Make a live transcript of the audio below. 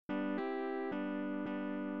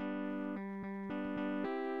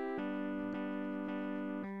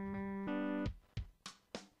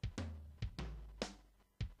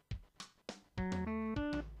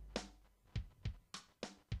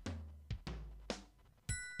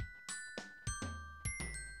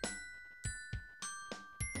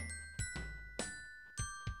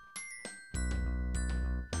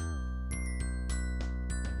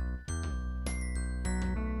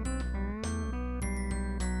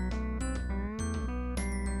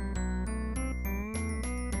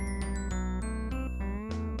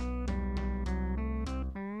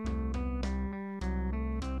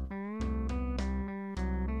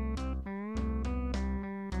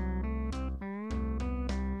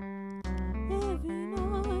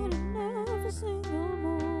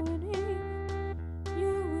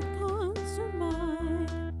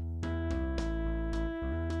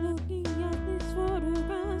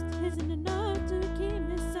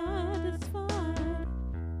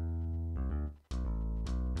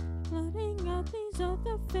Blotting out these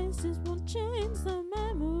other faces won't change the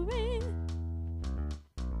memory.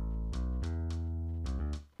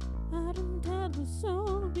 I don't tell the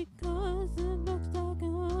soul because it looks like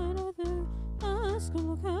another high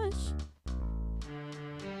school crush.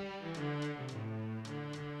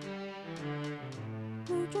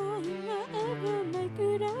 No trying to ever make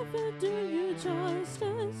it ever do you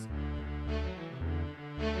justice.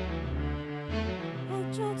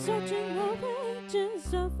 I've tried searching the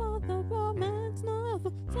pages of all the romance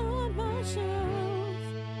novels on my shelf.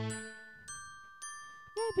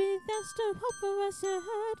 Maybe that's the hope for us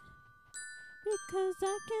ahead, because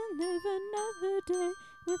I can't live another day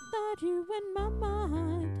without you in my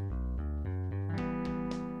mind.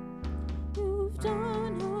 You've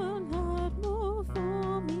done a lot more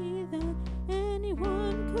for me than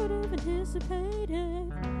anyone could have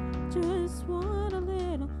anticipated. Just want a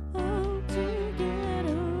little help to get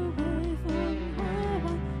away from where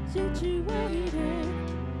I'm situated.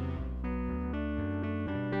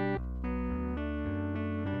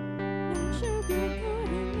 No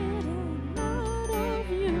sugarcoating it, I'm not of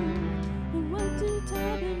you. I'm way too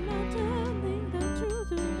tired and not telling the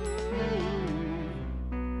truth.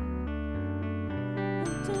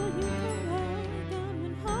 Until you come back, I'm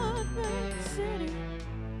in Heartbreak City.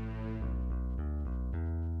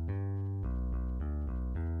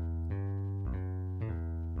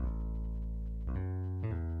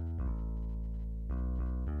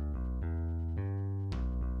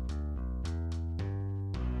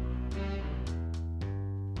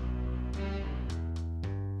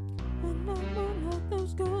 And I'm one of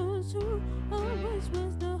those girls who always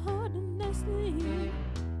wears the heart in their sleeve.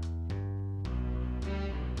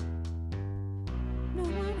 No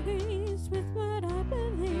one agrees with what I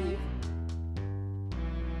believe.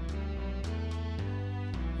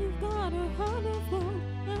 You've got a heart of gold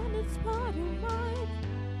and it's part of mine.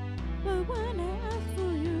 But when I ask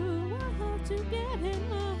for you, I have to get in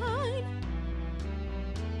line.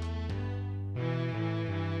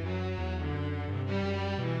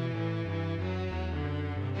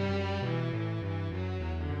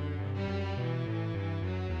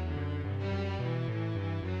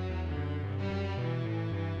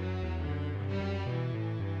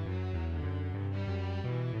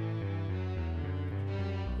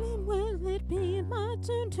 When will it be my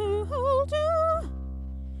turn to hold you?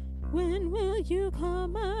 When will you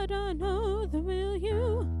come out? I know the real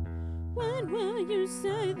you. When will you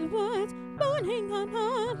say the words burning on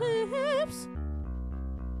my lips?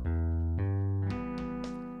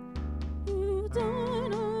 You've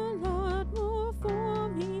done a lot more for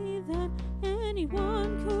me than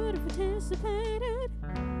anyone could have anticipated.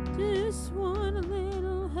 Just want a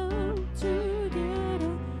little help to get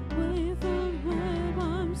away from where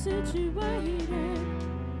I'm situated.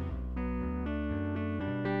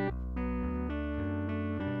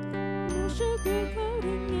 No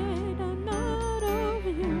sugarcoating it, I'm not over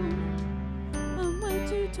you. I'm way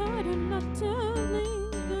too tired of not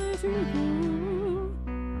telling the truth.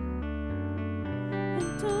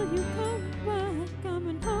 Until you come back, I'm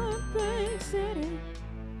in Heartbreak City.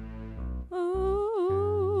 Oh.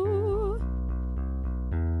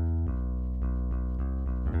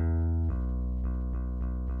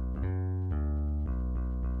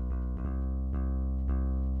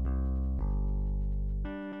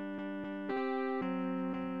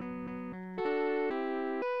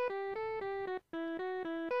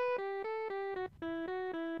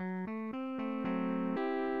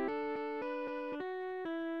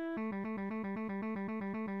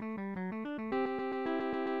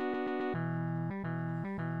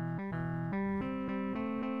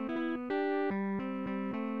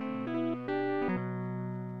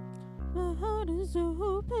 My heart is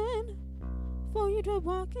open for you to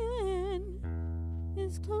walk in.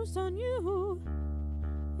 It's closed on you.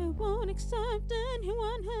 It won't accept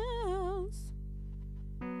anyone else.